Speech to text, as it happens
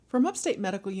From Upstate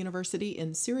Medical University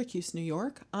in Syracuse, New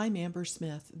York, I'm Amber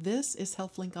Smith. This is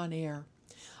HealthLink on Air.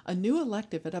 A new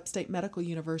elective at Upstate Medical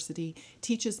University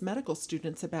teaches medical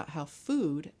students about how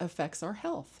food affects our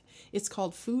health. It's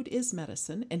called Food is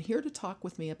Medicine, and here to talk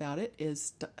with me about it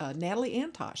is Natalie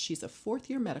Antosh. She's a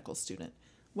fourth-year medical student.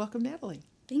 Welcome, Natalie.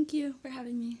 Thank you for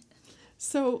having me.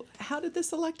 So how did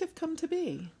this elective come to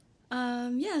be?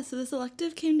 So this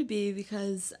elective came to be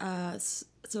because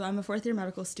so I'm a fourth-year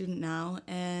medical student now,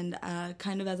 and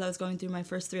kind of as I was going through my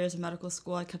first 3 years of medical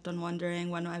school, I kept on wondering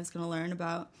when I was going to learn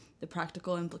about the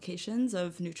practical implications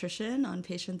of nutrition on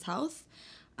patients' health.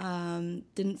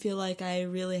 Didn't feel like I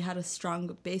really had a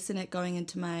strong base in it going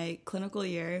into my clinical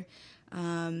year,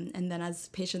 and then as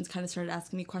patients kind of started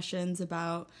asking me questions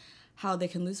about how they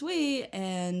can lose weight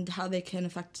and how they can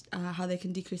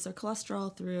decrease their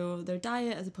cholesterol through their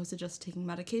diet as opposed to just taking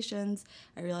medications,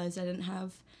 I realized I didn't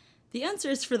have the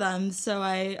answers for them. So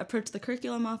I approached the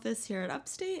curriculum office here at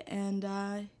Upstate,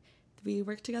 and we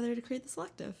worked together to create this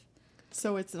elective.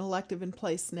 So it's an elective in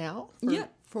place now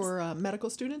for medical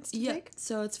students to take?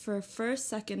 So it's for first,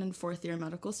 second, and fourth-year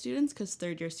medical students because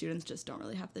third-year students just don't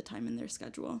really have the time in their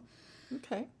schedule.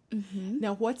 Okay. Mm-hmm.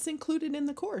 Now, what's included in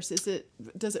the course? Is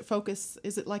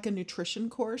it like a nutrition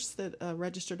course that a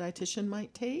registered dietitian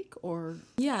might take, or?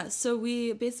 Yeah, so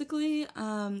we basically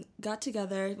got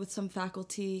together with some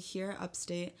faculty here at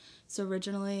Upstate. So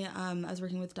originally, I was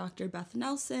working with Dr. Beth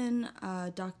Nelson,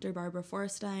 Dr. Barbara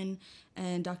Forrestein,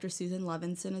 and Dr. Susan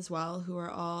Levinson as well, who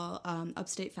are all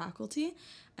Upstate faculty.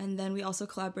 And then we also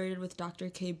collaborated with Dr.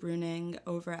 Kay Bruning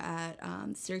over at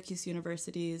Syracuse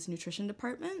University's nutrition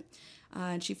department,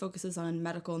 and she focuses on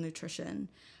medical nutrition.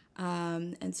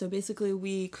 And so basically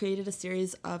we created a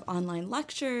series of online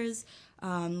lectures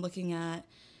looking at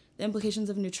the implications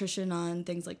of nutrition on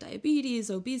things like diabetes,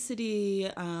 obesity,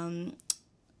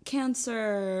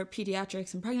 cancer,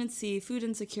 pediatrics and pregnancy, food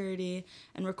insecurity,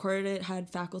 and had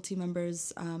faculty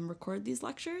members record these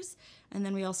lectures. And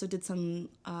then we also did some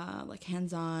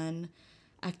hands-on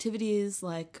activities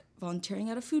like volunteering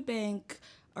at a food bank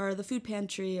or the food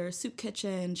pantry or soup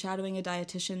kitchen, shadowing a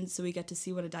dietitian, so we get to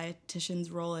see what a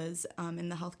dietitian's role is in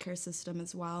the healthcare system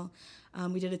as well.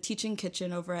 We did a teaching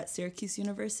kitchen over at Syracuse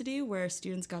University where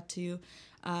students got to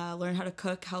learn how to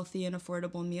cook healthy and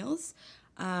affordable meals.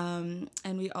 And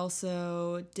we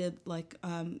also did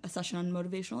a session on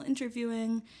motivational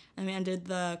interviewing, and we ended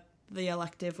the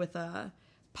elective with a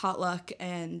potluck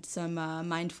and some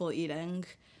mindful eating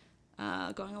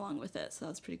going along with it. So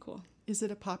that's pretty cool. Is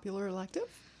it a popular elective?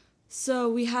 So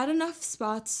we had enough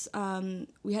spots.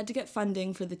 We had to get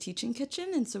funding for the teaching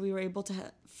kitchen, and so we were able to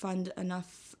fund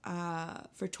enough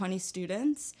for 20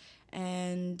 students.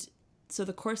 And so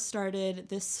the course started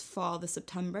this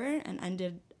September, and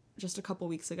ended just a couple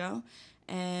weeks ago.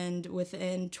 And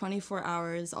within 24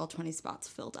 hours, all 20 spots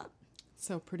filled up.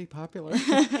 So pretty popular.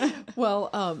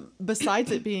 Well,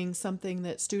 besides it being something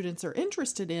that students are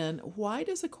interested in, why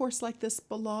does a course like this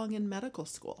belong in medical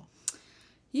school?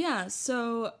 Yeah,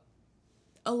 so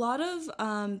a lot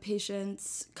of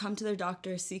patients come to their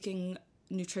doctor seeking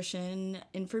nutrition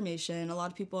information. A lot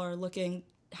of people are looking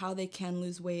how they can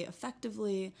lose weight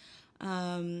effectively,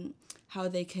 how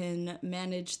they can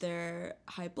manage their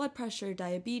high blood pressure,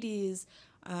 diabetes,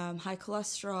 high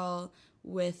cholesterol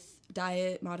with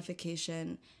diet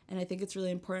modification. And I think it's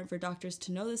really important for doctors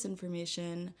to know this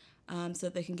information so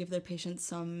that they can give their patients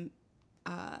some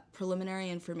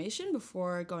preliminary information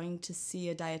before going to see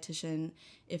a dietitian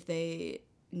if they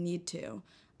need to.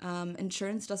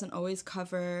 Insurance doesn't always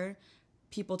cover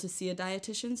people to see a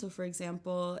dietitian. So for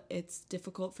example, it's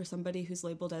difficult for somebody who's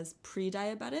labeled as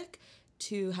pre-diabetic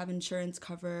to have insurance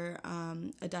cover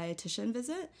a dietitian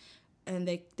visit, and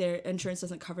their insurance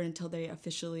doesn't cover it until they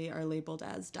officially are labeled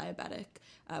as diabetic,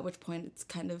 at which point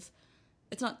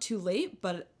it's not too late,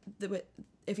 but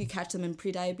if you catch them in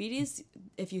pre-diabetes,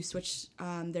 if you switch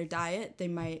their diet, they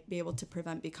might be able to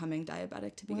prevent becoming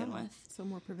diabetic to begin with. So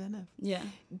more preventive. Yeah.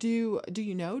 Do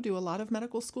a lot of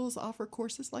medical schools offer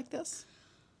courses like this?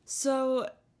 So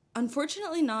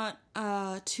unfortunately not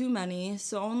too many.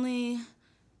 So only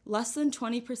less than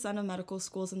 20% of medical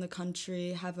schools in the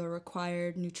country have a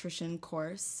required nutrition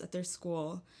course at their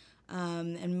school.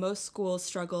 And most schools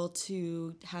struggle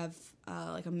to have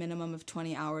a minimum of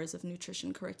 20 hours of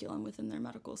nutrition curriculum within their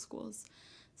medical schools.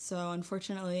 So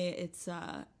unfortunately, it's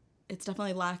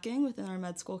definitely lacking within our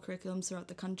med school curriculums throughout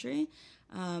the country.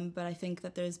 But I think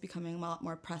that there's becoming a lot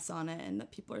more press on it, and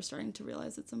that people are starting to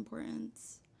realize its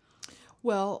importance.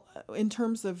 Well, in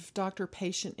terms of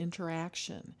doctor-patient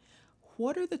interaction,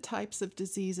 what are the types of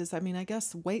diseases? I mean, I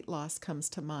guess weight loss comes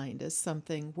to mind as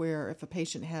something where if a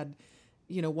patient had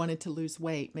wanted to lose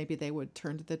weight, maybe they would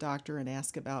turn to the doctor and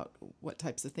ask about what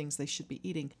types of things they should be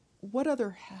eating. What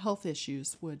other health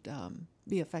issues would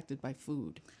be affected by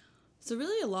food? So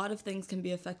really a lot of things can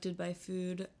be affected by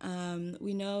food.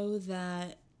 We know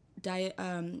that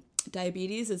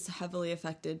diabetes is heavily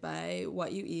affected by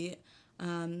what you eat.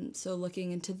 So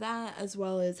looking into that, as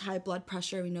well as high blood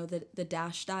pressure, we know that the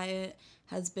DASH diet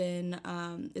is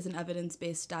an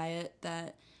evidence-based diet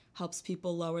that helps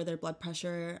people lower their blood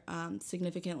pressure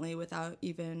significantly without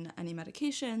even any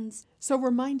medications. So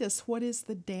remind us, what is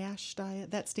the DASH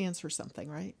diet? That stands for something,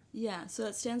 right? Yeah, so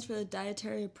that stands for the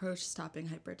Dietary Approach to Stopping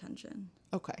Hypertension.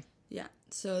 Okay. Yeah,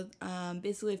 so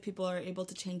basically if people are able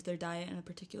to change their diet in a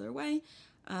particular way,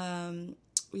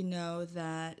 we know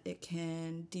that it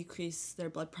can decrease their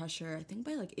blood pressure, I think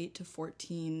by like 8 to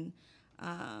 14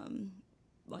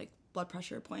 blood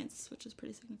pressure points, which is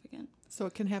pretty significant. So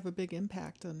it can have a big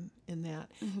impact in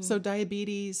that. Mm-hmm. So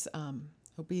diabetes,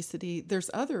 obesity, there's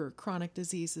other chronic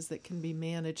diseases that can be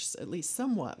managed at least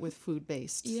somewhat with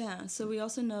food-based. Yeah, so we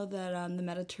also know that the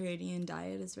Mediterranean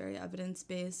diet is very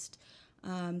evidence-based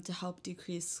to help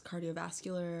decrease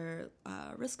cardiovascular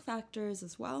risk factors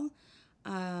as well.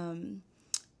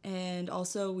 And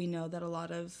also we know that a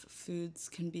lot of foods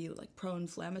can be like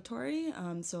pro-inflammatory,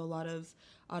 so a lot of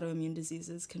autoimmune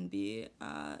diseases can be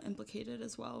implicated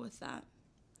as well with that.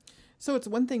 So it's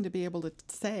one thing to be able to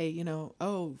say,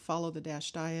 follow the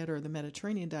DASH diet or the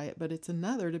Mediterranean diet, but it's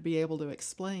another to be able to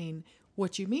explain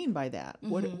what you mean by that.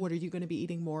 Mm-hmm. What are you going to be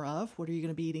eating more of? What are you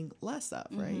going to be eating less of,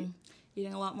 right? Mm-hmm.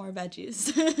 Eating a lot more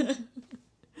veggies.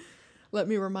 Let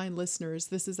me remind listeners,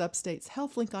 this is Upstate's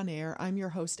HealthLink on Air. I'm your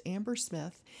host, Amber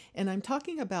Smith, and I'm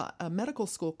talking about a medical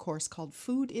school course called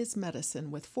Food is Medicine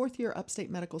with fourth-year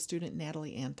Upstate medical student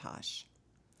Natalie Antosh.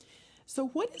 So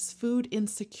what is food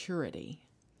insecurity?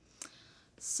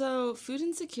 So food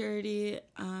insecurity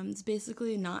is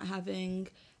basically not having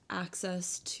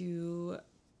access to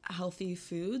healthy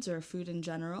foods or food in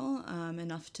general,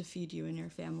 enough to feed you and your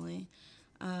family.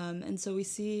 And so we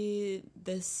see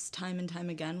this time and time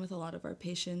again with a lot of our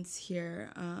patients here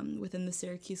within the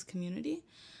Syracuse community.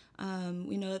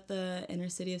 We know that the inner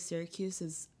city of Syracuse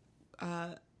is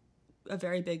a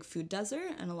very big food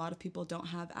desert, and a lot of people don't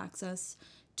have access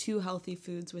to healthy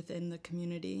foods within the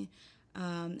community.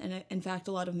 And in fact,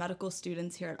 a lot of medical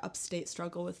students here at Upstate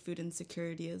struggle with food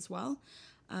insecurity as well.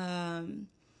 And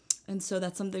so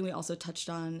that's something we also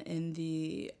touched on in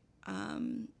the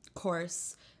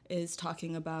course, is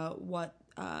talking about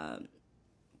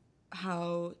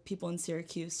how people in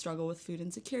Syracuse struggle with food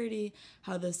insecurity,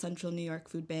 how the Central New York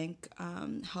Food Bank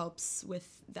helps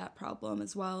with that problem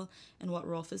as well, and what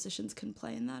role physicians can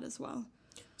play in that as well.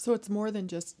 So it's more than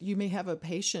just, you may have a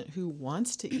patient who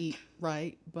wants to eat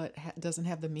right, but doesn't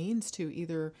have the means to.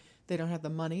 Either they don't have the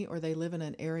money, or they live in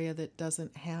an area that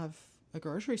doesn't have a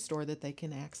grocery store that they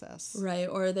can access. Right,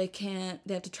 or they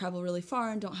have to travel really far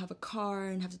and don't have a car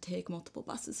and have to take multiple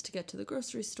buses to get to the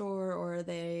grocery store, or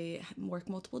they work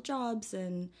multiple jobs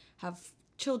and have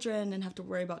children and have to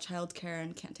worry about childcare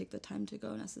and can't take the time to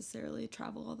go necessarily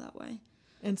travel all that way.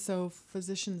 And so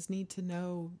physicians need to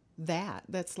know that.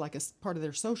 That's like a part of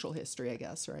their social history, I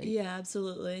guess, right? Yeah,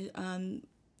 absolutely.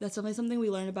 That's definitely something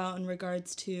we learn about in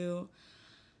regards to,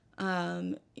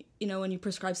 when you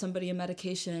prescribe somebody a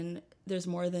medication, there's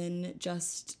more than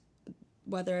just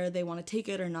whether they want to take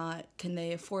it or not. Can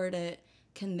they afford it?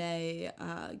 Can they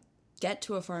get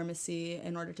to a pharmacy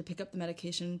in order to pick up the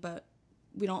medication? But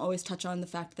we don't always touch on the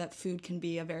fact that food can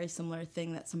be a very similar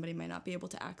thing that somebody might not be able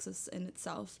to access in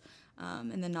itself.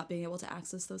 And then not being able to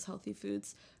access those healthy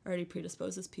foods already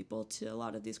predisposes people to a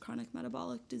lot of these chronic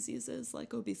metabolic diseases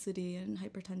like obesity and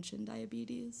hypertension,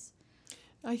 diabetes.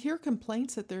 I hear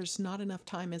complaints that there's not enough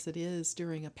time as it is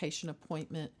during a patient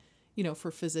appointment,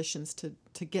 for physicians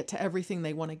to get to everything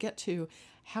they want to get to.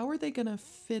 How are they going to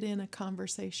fit in a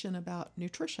conversation about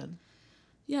nutrition?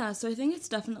 Yeah, so I think it's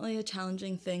definitely a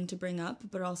challenging thing to bring up,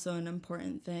 but also an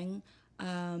important thing.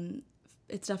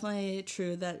 It's definitely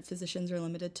true that physicians are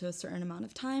limited to a certain amount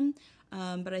of time,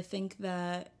 but I think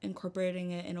that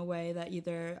incorporating it in a way that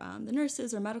either the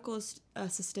nurses or medical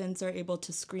assistants are able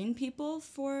to screen people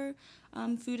for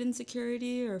food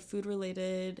insecurity or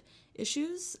food-related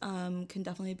issues can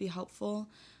definitely be helpful.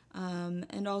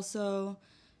 And also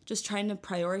just trying to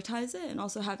prioritize it, and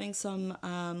also having some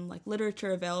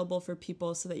literature available for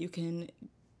people so that you can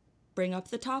bring up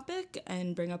the topic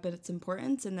and bring up its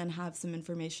importance, and then have some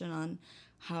information on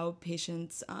how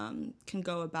patients can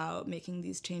go about making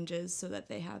these changes so that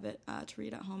they have it to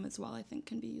read at home as well, I think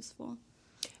can be useful.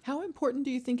 How important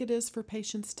do you think it is for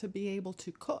patients to be able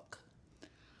to cook?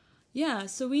 Yeah,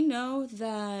 so we know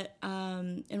that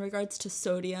in regards to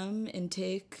sodium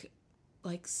intake,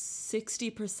 like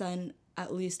 60%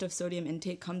 at least of sodium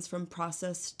intake comes from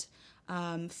processed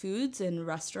foods and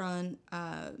restaurant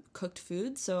cooked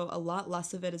foods. So a lot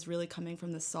less of it is really coming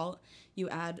from the salt you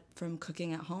add from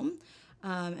cooking at home.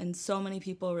 And so many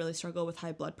people really struggle with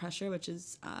high blood pressure, which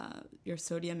is your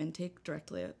sodium intake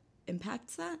directly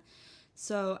impacts that.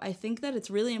 So I think that it's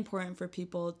really important for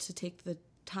people to take the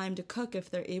time to cook if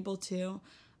they're able to,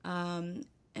 and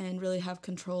really have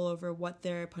control over what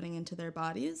they're putting into their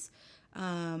bodies,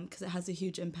 because it has a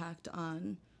huge impact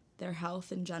on their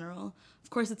health in general. Of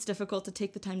course, it's difficult to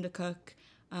take the time to cook,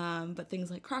 but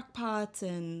things like crock pots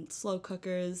and slow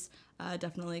cookers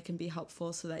definitely can be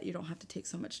helpful so that you don't have to take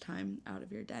so much time out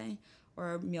of your day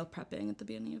or meal prepping at the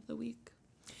beginning of the week.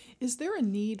 Is there a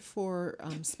need for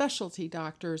specialty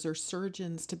doctors or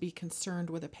surgeons to be concerned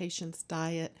with a patient's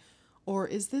diet, or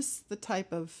is this the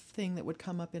type of thing that would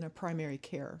come up in a primary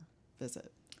care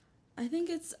visit? I think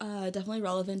it's definitely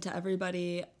relevant to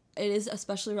everybody. It is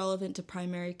especially relevant to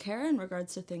primary care in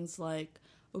regards to things like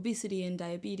obesity and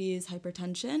diabetes,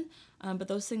 hypertension, but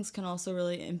those things can also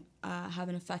really have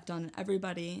an effect on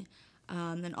everybody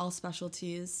and all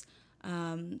specialties.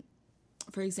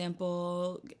 For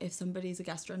example, if somebody's a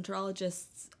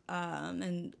gastroenterologist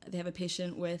and they have a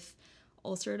patient with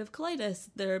ulcerative colitis,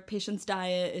 their patient's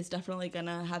diet is definitely going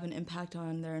to have an impact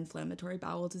on their inflammatory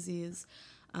bowel disease.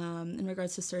 In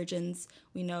regards to surgeons,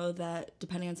 we know that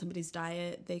depending on somebody's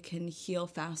diet, they can heal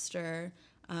faster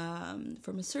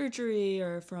from a surgery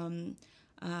or from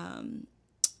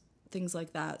things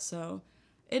like that. So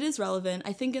it is relevant.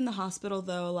 I think in the hospital,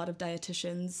 though, a lot of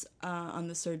dietitians on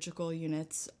the surgical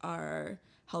units are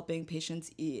helping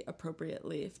patients eat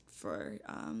appropriately for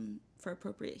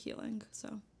appropriate healing.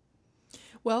 So,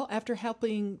 well, after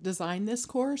helping design this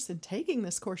course and taking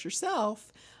this course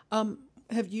yourself,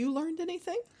 have you learned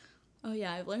anything? Oh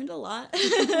yeah, I've learned a lot.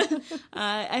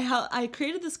 I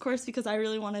created this course because I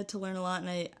really wanted to learn a lot,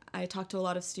 and I talked to a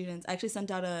lot of students. I actually sent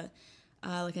out a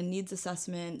needs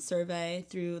assessment survey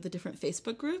through the different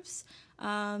Facebook groups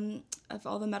of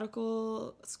all the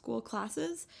medical school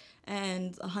classes,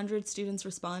 and 100 students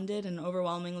responded, and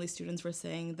overwhelmingly students were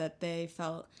saying that they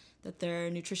felt that their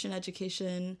nutrition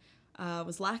education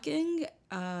was lacking,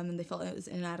 and they felt it was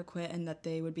inadequate, and that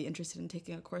they would be interested in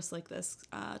taking a course like this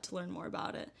to learn more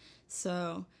about it.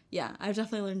 So yeah, I've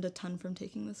definitely learned a ton from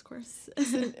taking this course.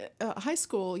 In high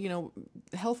school,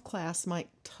 health class might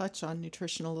touch on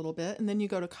nutrition a little bit, and then you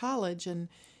go to college and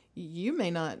you may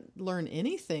not learn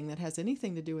anything that has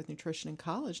anything to do with nutrition in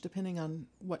college, depending on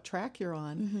what track you're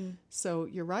on. Mm-hmm. So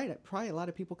you're right. Probably a lot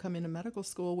of people come into medical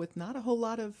school with not a whole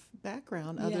lot of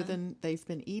background other than they've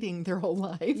been eating their whole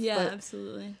life. Yeah, but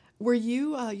absolutely. Were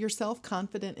you yourself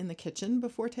confident in the kitchen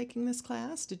before taking this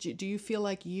class? Do you feel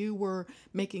like you were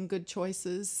making good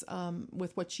choices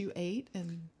with what you ate?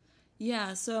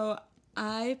 Yeah, so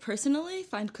I personally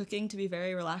find cooking to be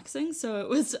very relaxing, so it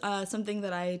was something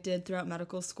that I did throughout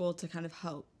medical school to kind of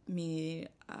help me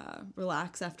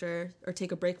relax after or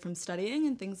take a break from studying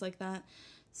and things like that.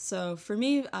 So for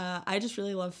me, I just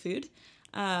really love food,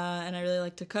 and I really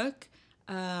like to cook.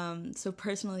 So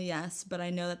personally, yes, but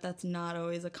I know that that's not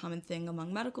always a common thing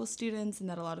among medical students, and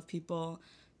that a lot of people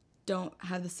don't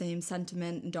have the same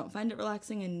sentiment and don't find it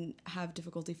relaxing and have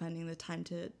difficulty finding the time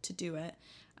to do it.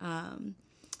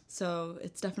 So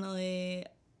it's definitely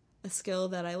a skill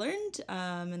that I learned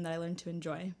and that I learned to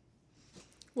enjoy.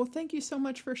 Well, thank you so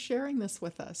much for sharing this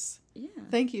with us. Yeah.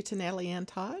 Thank you to Natalie Ann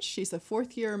Taj. She's a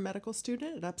fourth-year medical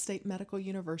student at Upstate Medical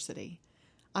University.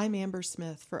 I'm Amber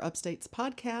Smith for Upstate's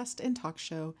podcast and talk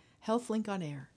show, HealthLink on Air.